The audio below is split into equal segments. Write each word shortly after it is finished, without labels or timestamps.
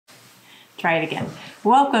Try it again.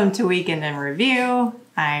 Welcome to Weekend in Review.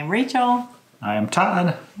 I'm Rachel. I am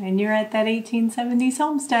Todd. And you're at that 1870s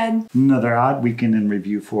homestead. Another odd weekend in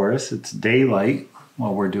review for us. It's daylight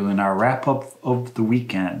while we're doing our wrap-up of the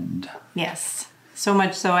weekend. Yes. So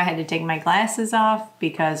much so I had to take my glasses off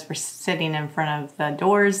because we're sitting in front of the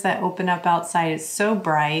doors that open up outside. It's so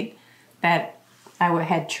bright that I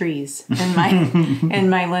had trees in my in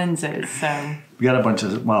my lenses. So we got a bunch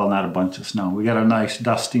of, well, not a bunch of snow. We got a nice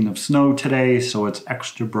dusting of snow today, so it's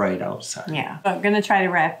extra bright outside. Yeah. But I'm going to try to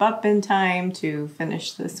wrap up in time to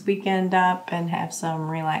finish this weekend up and have some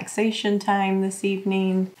relaxation time this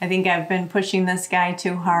evening. I think I've been pushing this guy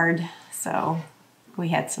too hard, so we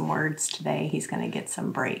had some words today. He's going to get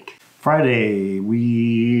some break. Friday,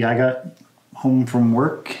 I got home from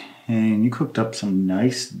work and you cooked up some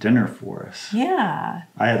nice dinner for us. Yeah.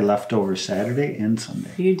 I had leftover Saturday and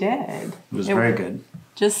Sunday. You did. It was very good.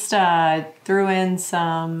 Just threw in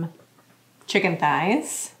some chicken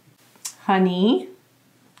thighs, honey,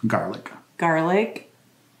 garlic,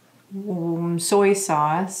 soy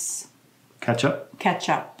sauce,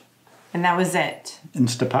 ketchup, and that was it.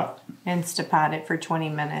 Instapot it for 20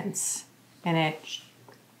 minutes, and it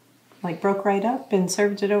broke right up, and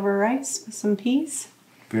served it over rice with some peas.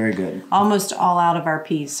 Very good. Almost all out of our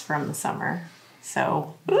peas from the summer.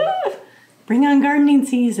 So, bring on gardening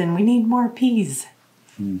season. We need more peas.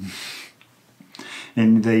 Mm.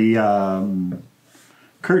 And the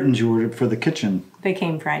curtains you ordered for the kitchen. They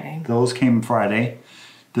came Friday. Those came Friday.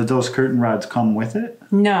 Did those curtain rods come with it?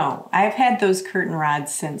 No. I've had those curtain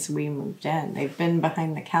rods since we moved in. They've been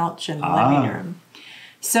behind the couch in the living room.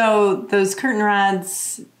 So those curtain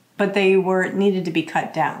rods, but they needed to be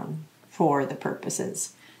cut down for the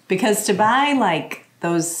purposes. Because to buy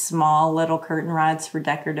those small little curtain rods for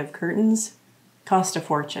decorative curtains cost a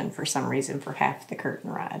fortune for some reason for half the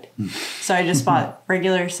curtain rod. So I just bought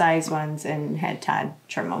regular size ones and had Todd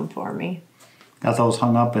trim them for me. Got those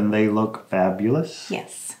hung up and they look fabulous.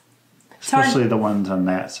 Yes. Especially the ones on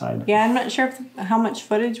that side. Yeah, I'm not sure how much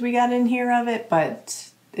footage we got in here of it,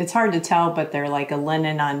 but it's hard to tell, but they're like a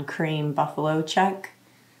linen on cream buffalo check.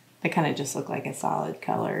 They kind of just look like a solid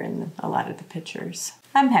color in a lot of the pictures.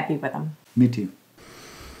 I'm happy with them. Me too.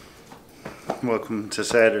 Welcome to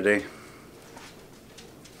Saturday.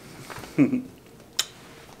 See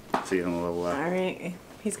you in a little while. All right.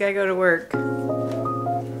 He's got to go to work.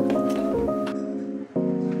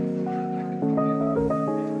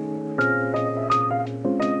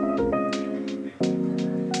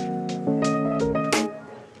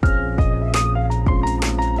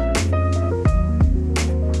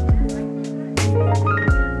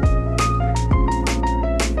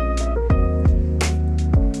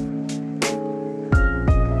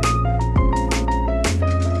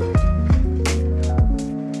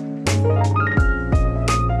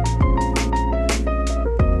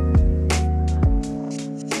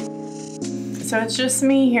 So it's just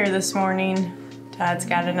me here this morning. Todd's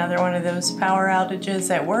got another one of those power outages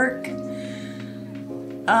at work.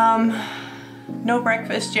 No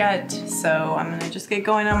breakfast yet, so I'm gonna just get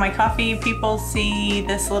going on my coffee. People see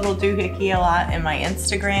this little doohickey a lot in my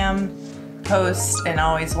Instagram post and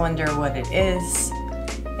always wonder what it is.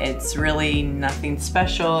 It's really nothing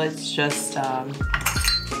special. It's just a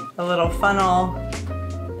little funnel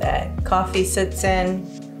that coffee sits in.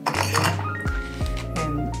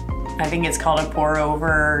 I think it's called a pour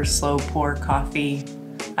over or slow pour coffee.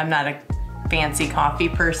 I'm not a fancy coffee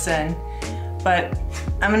person, but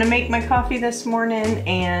I'm gonna make my coffee this morning.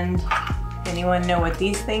 And anyone know what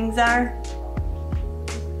these things are?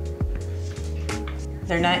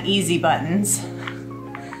 They're not easy buttons.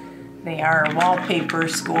 They are wallpaper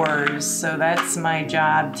scores. So that's my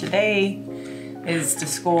job today, is to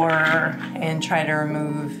score and try to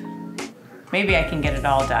remove. Maybe I can get it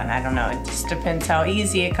all done. I don't know. It just depends how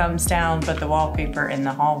easy it comes down, but the wallpaper in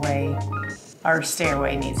the hallway, our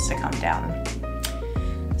stairway, needs to come down.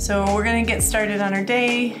 So we're gonna get started on our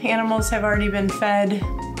day. Animals have already been fed.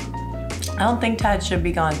 I don't think Todd should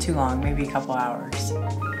be gone too long, maybe a couple hours.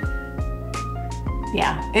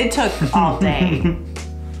 Yeah, it took all day.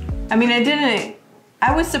 I mean,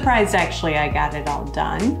 I was surprised actually I got it all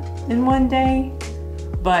done in one day.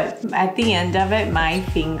 But at the end of it, my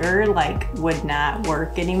finger would not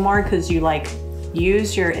work anymore because you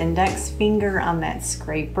use your index finger on that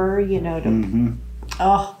scraper, to,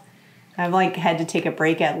 I've had to take a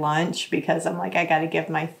break at lunch because I'm I gotta give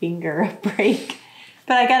my finger a break.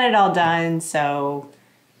 But I got it all done, so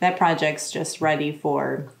that project's just ready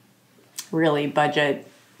for really budget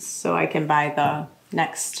so I can buy the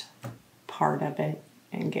next part of it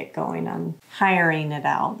and get going on hiring it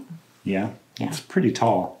out. Yeah. It's pretty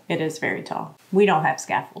tall. It is very tall. We don't have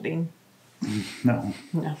scaffolding. No.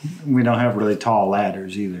 No. We don't have really tall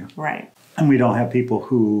ladders either. Right. And we don't have people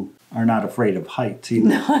who are not afraid of heights either.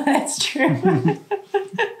 No, that's true.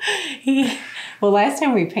 Well, last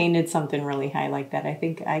time we painted something really high like that, I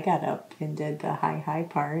think I got up and did the high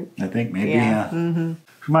part. I think maybe, yeah.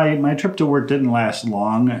 Mm-hmm. My trip to work didn't last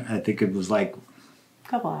long. I think it was like A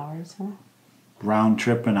couple hours, huh? round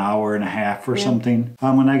trip an hour and a half or something.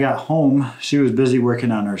 When I got home, she was busy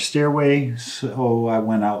working on her stairway, so I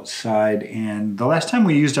went outside. And the last time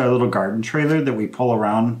we used our little garden trailer that we pull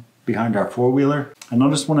around behind our four-wheeler, I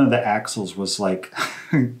noticed one of the axles was like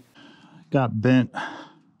got bent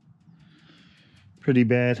pretty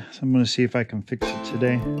bad. So I'm going to see if I can fix it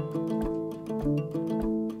today.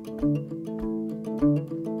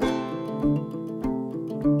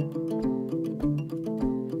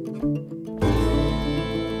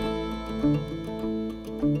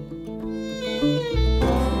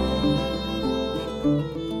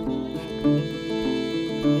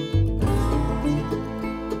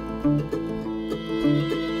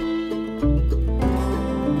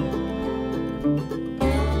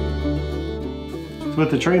 With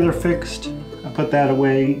the trailer fixed, I put that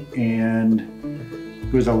away, and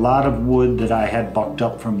there was a lot of wood that I had bucked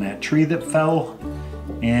up from that tree that fell,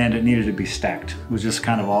 and it needed to be stacked. It was just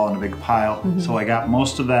kind of all in a big pile. So I got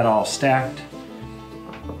most of that all stacked,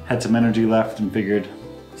 had some energy left, and figured,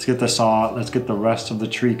 let's get the saw out, let's get the rest of the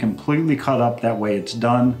tree completely cut up, that way it's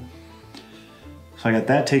done. So I got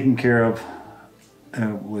that taken care of.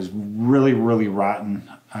 It was really, really rotten.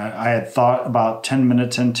 I had thought about 10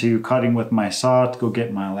 minutes into cutting with my saw to go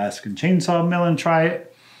get my Alaskan chainsaw mill and try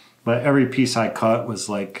it. But every piece I cut was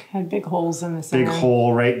like... Had big holes in the center. Big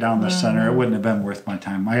hole right down the center. It wouldn't have been worth my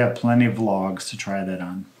time. I had plenty of logs to try that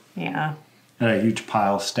on. Yeah. I had a huge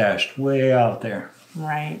pile stashed way out there.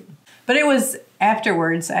 Right. But it was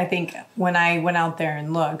afterwards, I think, when I went out there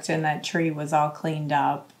and looked and that tree was all cleaned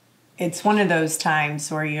up. It's one of those times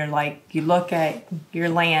where you're like, you look at your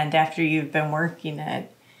land after you've been working it,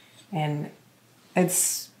 and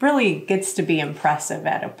it's really gets to be impressive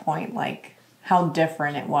at a point, like how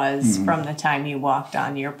different it was from the time you walked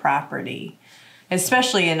on your property.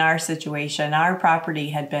 Especially in our situation, our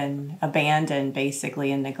property had been abandoned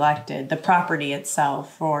basically and neglected, the property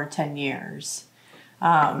itself, for 10 years.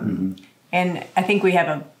 And I think we have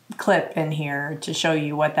a clip in here to show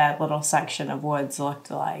you what that little section of woods looked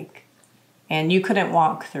like. And you couldn't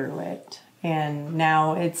walk through it. And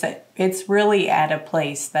now it's really at a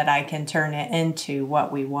place that I can turn it into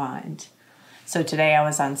what we want. So today I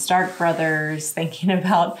was on Stark Brothers thinking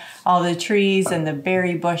about all the trees and the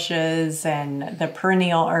berry bushes and the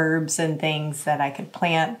perennial herbs and things that I could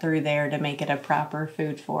plant through there to make it a proper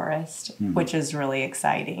food forest, which is really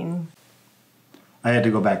exciting. I had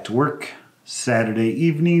to go back to work Saturday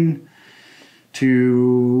evening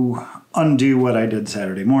to undo what I did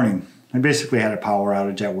Saturday morning. I basically had a power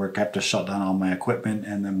outage at work. I had to shut down all my equipment,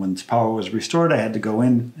 and then once power was restored, I had to go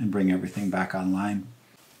in and bring everything back online.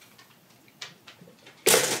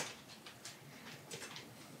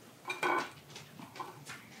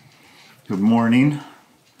 Good morning.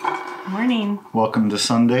 Morning. Welcome to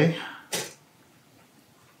Sunday.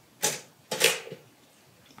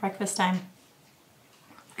 Breakfast time.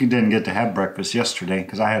 You didn't get to have breakfast yesterday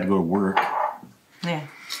because I had to go to work. Yeah,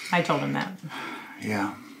 I told him that.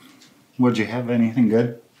 Yeah. Would you have anything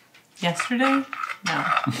good? Yesterday? No.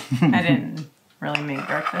 I didn't really make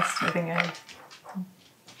breakfast. I think I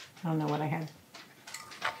don't know what I had.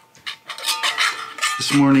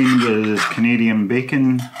 This morning was Canadian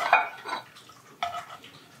bacon,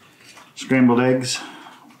 scrambled eggs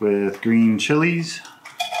with green chilies.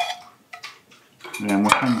 And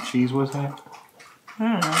what kind of cheese was that? I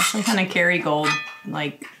don't know, some kind of Kerrygold,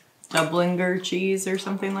 like Dublinger cheese or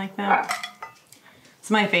something like that. It's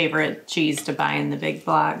my favorite cheese to buy in the big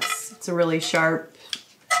blocks. It's a really sharp,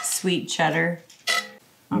 sweet cheddar.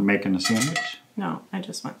 You making a sandwich? No, I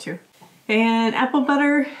just want to. And apple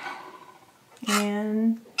butter.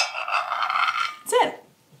 And that's it.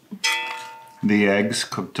 The eggs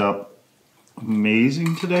cooked up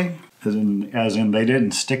amazing today. As in they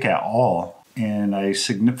didn't stick at all. And I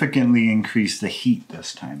significantly increased the heat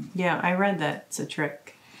this time. Yeah, I read that it's a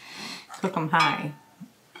trick. Cook them high.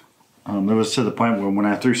 It was to the point where when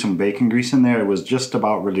I threw some bacon grease in there, it was just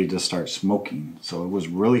about ready to start smoking. So it was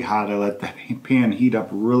really hot. I let the pan heat up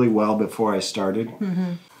really well before I started.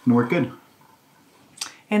 And it worked good.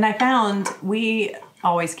 And I found we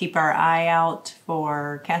always keep our eye out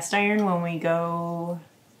for cast iron when we go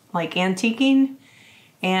like antiquing.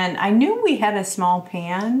 And I knew we had a small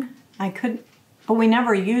pan. But we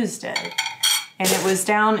never used it. And it was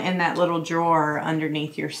down in that little drawer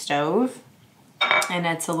underneath your stove. And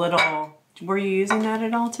it's a little Were you using that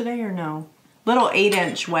at all today or no? Little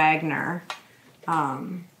 8-inch Wagner.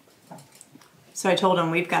 So I told him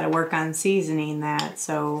we've got to work on seasoning that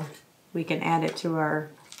so we can add it to our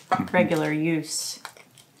regular use.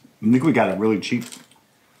 I think we got it really cheap.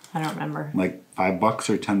 I don't remember. Like $5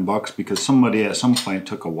 or $10 because somebody at some point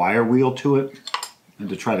took a wire wheel to it and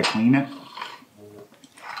to try to clean it.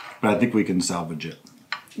 But I think we can salvage it.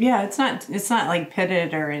 Yeah, it's not like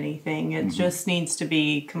pitted or anything. It just needs to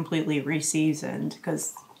be completely reseasoned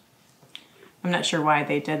because I'm not sure why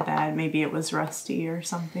they did that. Maybe it was rusty or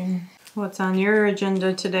something. What's on your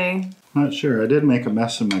agenda today? Not sure. I did make a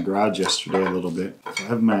mess in my garage yesterday a little bit. So I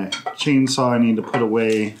have my chainsaw I need to put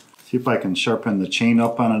away. See if I can sharpen the chain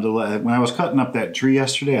up on it. When I was cutting up that tree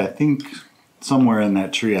yesterday, I think somewhere in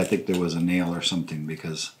that tree, I think there was a nail or something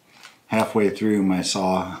because halfway through my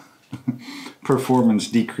saw performance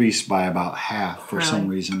decreased by about half for some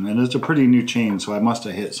reason. And it's a pretty new chain, so I must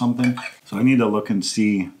have hit something. So I need to look and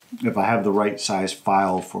see if I have the right size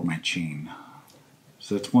file for my chain.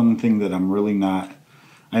 So that's one thing that I'm really not.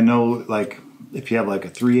 I know, like, if you have like a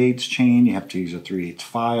 3/8 chain, you have to use a 3/8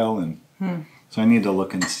 file, and so I need to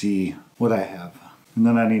look and see what I have. And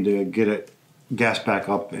then I need to get it gassed back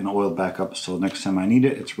up and oiled back up so next time I need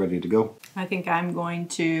it, it's ready to go. I think I'm going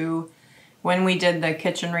to, when we did the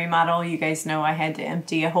kitchen remodel, you guys know I had to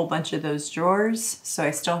empty a whole bunch of those drawers. So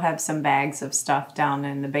I still have some bags of stuff down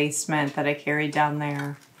in the basement that I carried down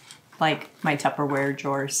there, like my Tupperware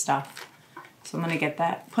drawer stuff. So I'm going to get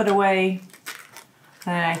that put away.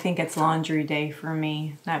 And I think it's laundry day for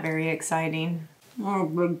me. Not very exciting. Oh,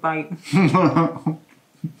 big bite. I'm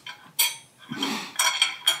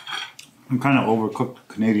kind of overcooked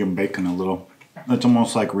Canadian bacon a little. It's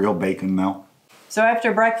almost like real bacon now. So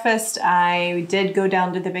after breakfast, I did go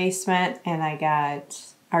down to the basement and I got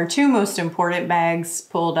our 2 most important bags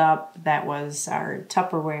pulled up. That was our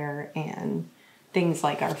Tupperware and things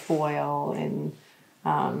like our foil and,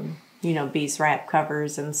 you know, bees wrap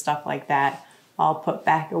covers and stuff like that. All put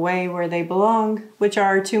back away where they belong, which are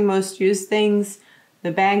our 2 most used things.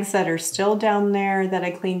 The bags that are still down there that I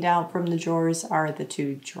cleaned out from the drawers are the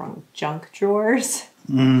 2 junk drawers.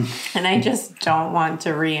 And I just don't want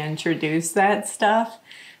to reintroduce that stuff.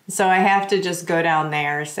 So I have to just go down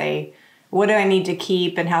there and say, what do I need to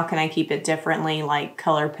keep and how can I keep it differently, like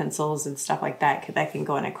color pencils and stuff like that, because that can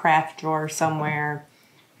go in a craft drawer somewhere.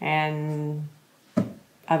 And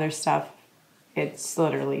other stuff, it's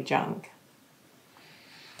literally junk.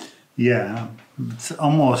 Yeah, it's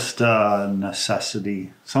almost a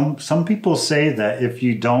necessity. Some people say that if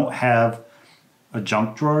you don't have a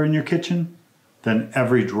junk drawer in your kitchen, then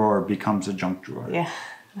every drawer becomes a junk drawer. Yeah,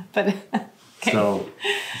 but okay. So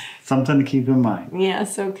something to keep in mind.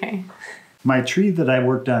 Yes, okay. My tree that I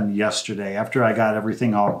worked on yesterday, after I got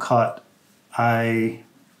everything all cut, I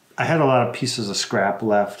had a lot of pieces of scrap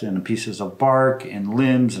left and pieces of bark and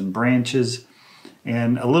limbs and branches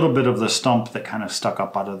and a little bit of the stump that kind of stuck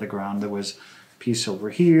up out of the ground. There was a piece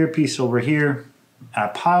over here, piece over here. I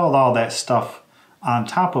piled all that stuff on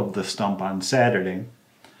top of the stump on Saturday.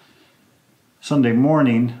 Sunday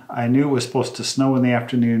morning, I knew it was supposed to snow in the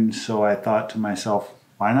afternoon, so I thought to myself,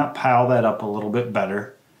 why not pile that up a little bit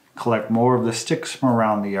better, collect more of the sticks from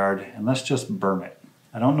around the yard, and let's just burn it.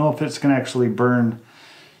 I don't know if it's going to actually burn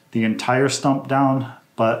the entire stump down,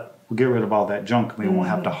 but we'll get rid of all that junk. We won't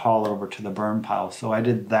have to haul it over to the burn pile. So I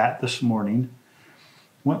did that this morning.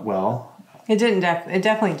 Went well. It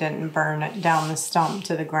definitely didn't burn it down the stump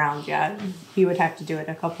to the ground yet. You would have to do it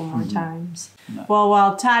a couple more times. No. Well,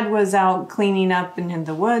 while Todd was out cleaning up in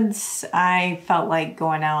the woods, I felt like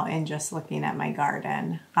going out and just looking at my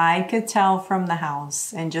garden. I could tell from the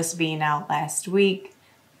house and just being out last week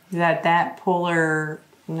that polar,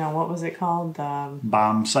 what was it called?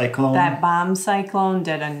 Bomb cyclone. That bomb cyclone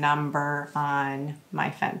did a number on my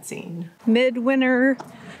fencing. Midwinter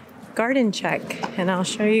garden check, and I'll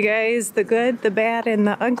show you guys the good, the bad, and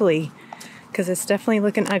the ugly, because it's definitely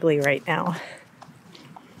looking ugly right now.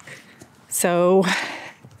 So,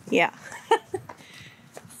 yeah.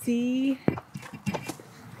 See?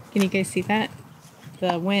 Can you guys see that?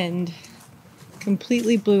 The wind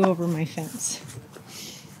completely blew over my fence.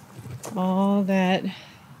 All that.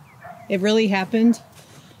 It really happened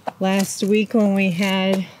last week when we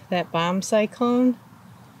had that bomb cyclone.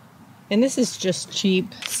 And this is just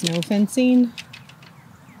cheap snow fencing.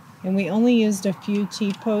 And we only used a few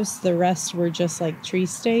T-posts. The rest were just like tree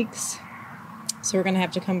stakes. So we're gonna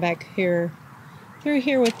have to come back here, through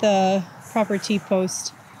here with the proper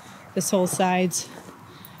T-post. This whole side's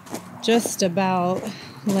just about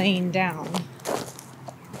laying down.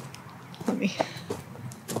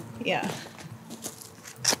 Yeah.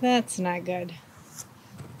 That's not good.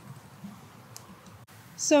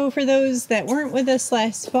 So for those that weren't with us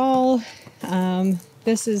last fall,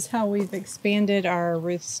 this is how we've expanded our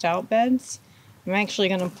Ruth Stout beds. I'm actually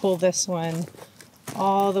going to pull this one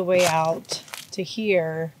all the way out to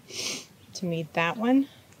here to meet that one.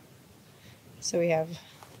 So we have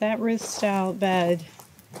that Ruth Stout bed.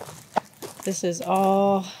 This is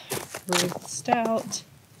all Ruth Stout.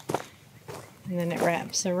 And then it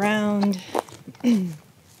wraps around.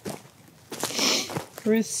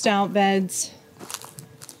 Ruth Stout beds.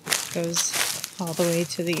 Goes all the way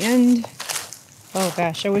to the end. Oh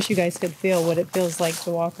gosh, I wish you guys could feel what it feels like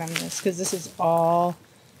to walk on this, because this is all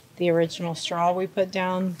the original straw we put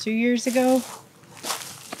down 2 years ago.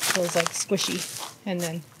 Feels like squishy. And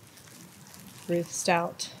then Ruth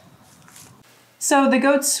Stout. So the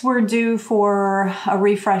goats were due for a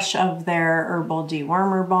refresh of their herbal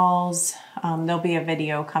dewormer balls. There'll be a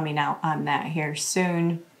video coming out on that here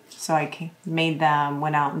soon. So I made them,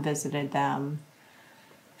 went out and visited them.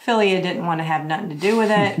 Philia didn't want to have nothing to do with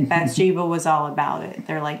it. Bathsheba was all about it.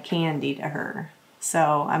 They're like candy to her.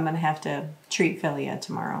 So I'm going to have to treat Philia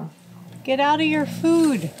tomorrow. Get out of your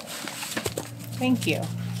food. Thank you.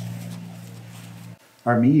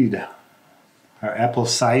 Our mead, our apple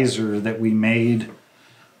cyser that we made,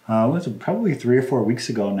 was it probably 3 or 4 weeks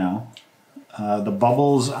ago now. The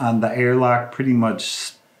bubbles on the airlock pretty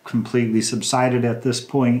much completely subsided at this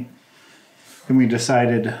point. And we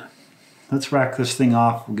decided, let's rack this thing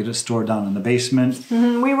off. We'll get it stored down in the basement.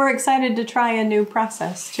 Mm-hmm. We were excited to try a new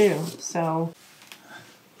process too, so.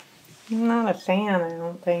 I'm not a fan, I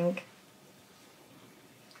don't think.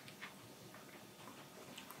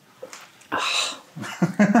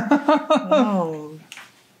 Oh.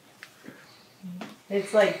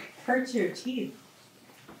 It's like hurts your teeth.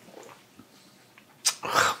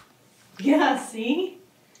 Yeah, see?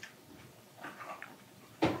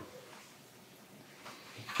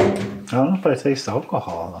 I don't know if I taste the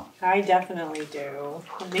alcohol though. I definitely do.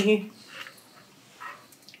 Honey.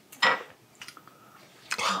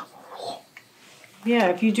 Yeah,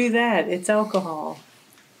 if you do that, it's alcohol.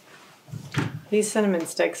 These cinnamon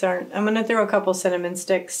sticks aren't. I'm gonna throw a couple cinnamon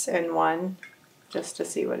sticks in one just to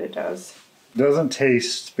see what it does. Doesn't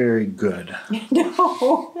taste very good.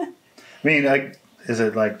 No. I mean, like, is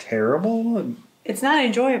it like terrible? It's not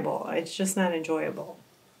enjoyable. It's just not enjoyable.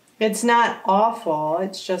 It's not awful.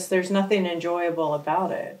 It's just there's nothing enjoyable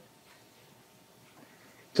about it.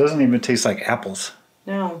 Doesn't even taste like apples.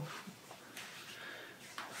 No.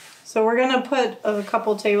 So we're going to put a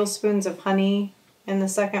couple tablespoons of honey in the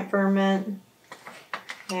second ferment.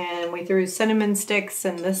 And we threw cinnamon sticks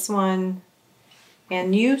in this one.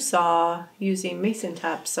 And you saw using mason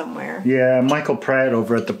tops somewhere. Yeah, Michael Pratt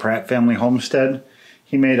over at the Pratt Family Homestead,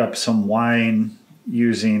 he made up some wine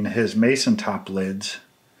using his mason top lids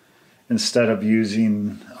instead of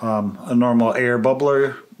using a normal air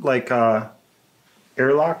bubbler like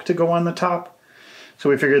airlock to go on the top. So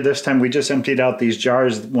we figured this time we just emptied out these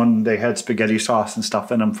jars when they had spaghetti sauce and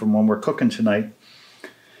stuff in them from when we're cooking tonight.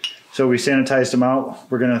 So we sanitized them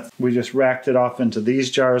out. We just racked it off into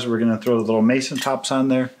these jars. We're gonna throw the little mason tops on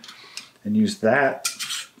there and use that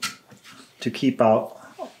to keep out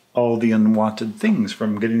all the unwanted things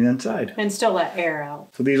from getting inside. And still let air out.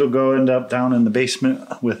 So these will end up down in the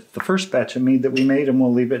basement with the first batch of mead that we made, and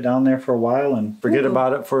we'll leave it down there for a while and forget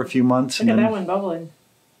about it for a few months. Look at that one bubbling.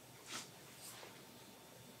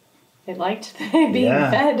 It liked being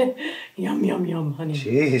fed. Yum, yum, yum, honey.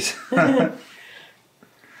 Jeez. So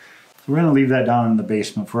we're going to leave that down in the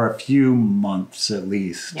basement for a few months at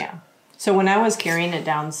least. Yeah. So when I was carrying it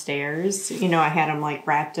downstairs, you know, I had him like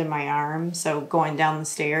wrapped in my arm. So going down the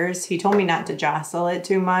stairs, he told me not to jostle it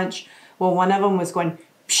too much. Well, one of them was going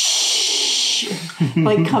psh,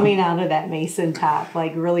 like coming out of that mason top,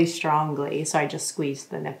 like really strongly. So I just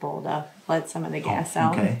squeezed the nipple to let some of the gas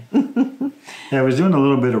out. Okay. Yeah, I was doing a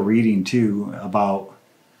little bit of reading too about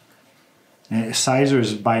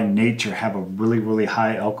cysers by nature have a really, really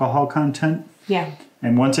high alcohol content. Yeah.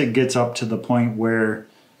 And once it gets up to the point where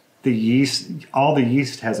the yeast, all the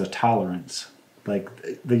yeast has a tolerance. Like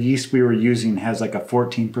the yeast we were using has like a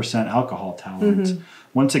 14% alcohol tolerance. Mm-hmm.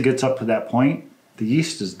 Once it gets up to that point, the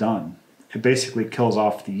yeast is done. It basically kills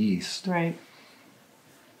off the yeast. Right.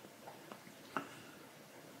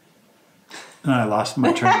 And I lost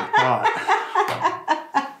my train of thought.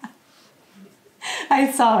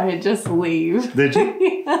 I saw it just leave. Did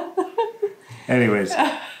you? Anyways,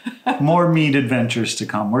 more mead adventures to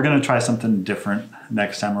come. We're going to try something different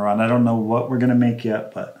next time around. I don't know what we're going to make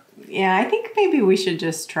yet, but... Yeah, I think maybe we should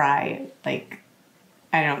just try it. Like,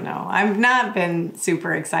 I don't know. I've not been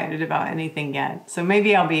super excited about anything yet. So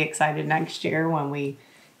maybe I'll be excited next year when we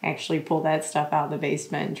actually pull that stuff out of the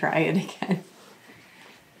basement and try it again.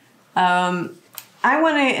 I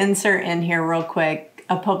want to insert in here real quick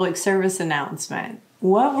a public service announcement.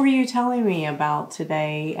 What were you telling me about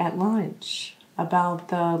today at lunch about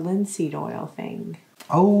the linseed oil thing?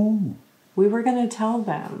 Oh. We were going to tell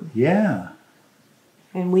them. Yeah.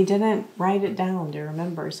 And we didn't write it down to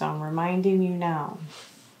remember, so I'm reminding you now.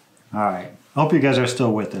 All right. I hope you guys are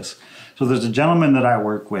still with us. So there's a gentleman that I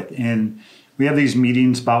work with, and we have these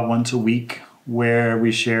meetings about once a week where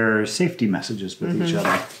we share safety messages with each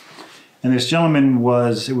other. And this gentleman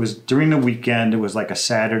it was during the weekend, it was like a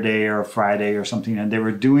Saturday or a Friday or something, and they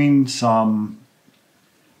were doing some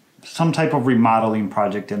type of remodeling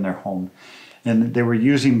project in their home. And they were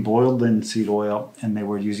using boiled linseed oil, and they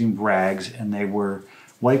were using rags, and they were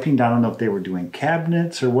wiping down. I don't know if they were doing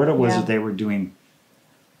cabinets or what it was that they were doing.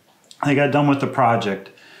 They got done with the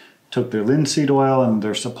project, took their linseed oil and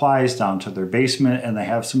their supplies down to their basement, and they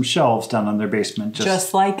have some shelves down in their basement.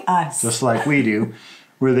 Just like us. Just like we do,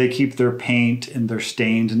 where they keep their paint and their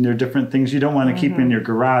stains and their different things you don't want to keep in your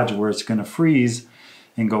garage where it's going to freeze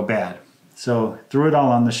and go bad. So threw it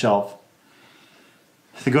all on the shelf.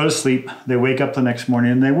 They go to sleep. They wake up the next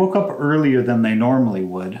morning, and they woke up earlier than they normally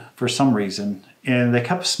would for some reason, and they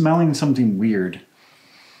kept smelling something weird.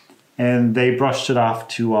 And they brushed it off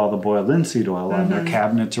to all the boiled linseed oil on their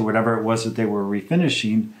cabinets or whatever it was that they were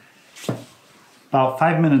refinishing. About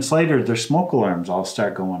 5 minutes later, their smoke alarms all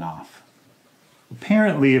start going off.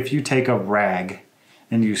 Apparently, if you take a rag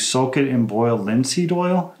and you soak it in boiled linseed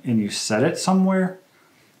oil and you set it somewhere,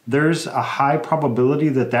 there's a high probability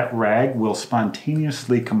that that rag will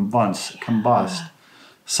spontaneously combust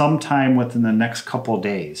sometime within the next couple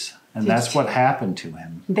days. And that's what happened to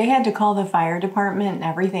him. They had to call the fire department and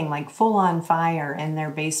everything, like full on fire in their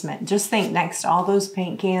basement. Just think, next to all those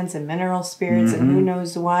paint cans and mineral spirits and who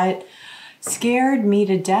knows what. Scared me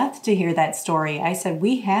to death to hear that story. I said,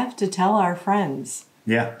 we have to tell our friends.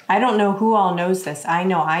 Yeah. I don't know who all knows this. I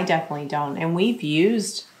know I definitely don't. And we've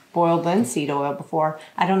used boiled linseed oil before.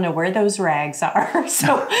 I don't know where those rags are.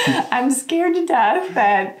 So I'm scared to death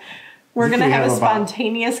that we're going to have a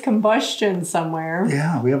spontaneous combustion somewhere.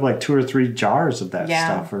 Yeah, we have like 2 or 3 jars of that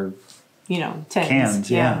stuff, or tins.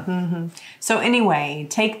 Cans, yeah. So anyway,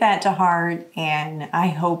 take that to heart, and I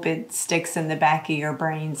hope it sticks in the back of your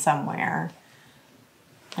brain somewhere.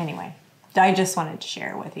 Anyway, I just wanted to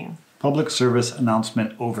share it with you. Public service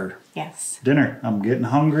announcement over. Yes. Dinner. I'm getting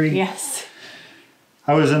hungry. Yes.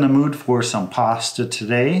 I was in the mood for some pasta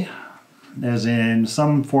today, as in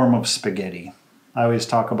some form of spaghetti. I always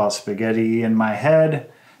talk about spaghetti in my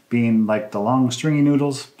head being like the long stringy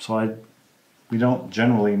noodles, so we don't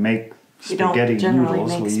generally make spaghetti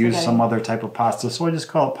noodles. We use some other type of pasta, so I just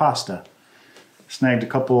call it pasta. Snagged a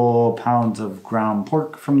couple pounds of ground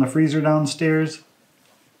pork from the freezer downstairs,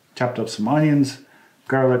 chopped up some onions,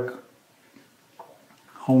 garlic,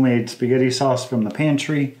 homemade spaghetti sauce from the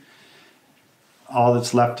pantry. All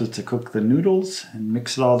that's left is to cook the noodles and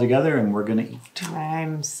mix it all together, and we're gonna eat.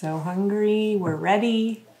 I'm so hungry. We're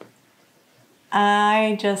ready.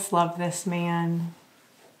 I just love this man.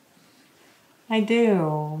 I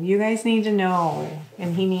do. You guys need to know,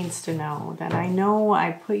 and he needs to know, that I know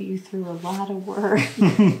I put you through a lot of work.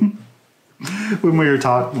 When we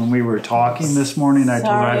were talking this morning, I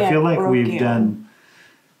told her I feel like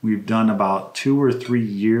we've done about 2 or 3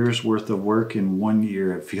 years worth of work in 1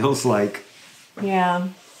 year. It feels like. Yeah.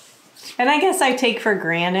 And I guess I take for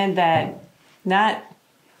granted that not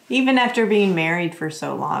even after being married for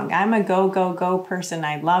so long, I'm a go, go, go person.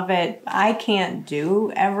 I love it. I can't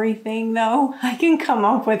do everything though. I can come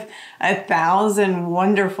up with 1,000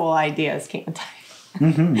 wonderful ideas, can't I?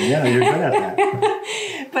 Yeah, you're good at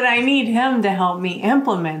that. But I need him to help me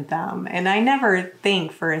implement them. And I never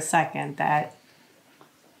think for a second that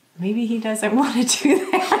maybe he doesn't want to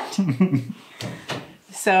do that.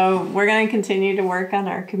 So we're going to continue to work on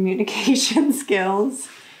our communication skills.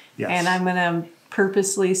 Yes. And I'm going to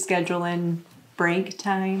purposely schedule in break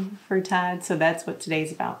time for Todd. So that's what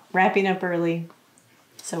today's about. Wrapping up early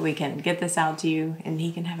so we can get this out to you and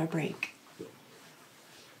he can have a break.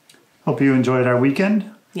 Hope you enjoyed our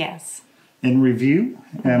weekend. Yes. In review.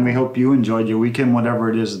 And we hope you enjoyed your weekend,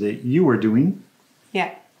 whatever it is that you were doing.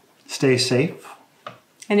 Yeah. Stay safe.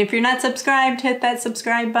 And if you're not subscribed, hit that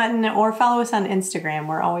subscribe button or follow us on Instagram.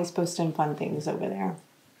 We're always posting fun things over there.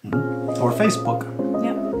 Or Facebook.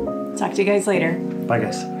 Yep. Talk to you guys later. Bye,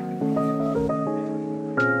 guys.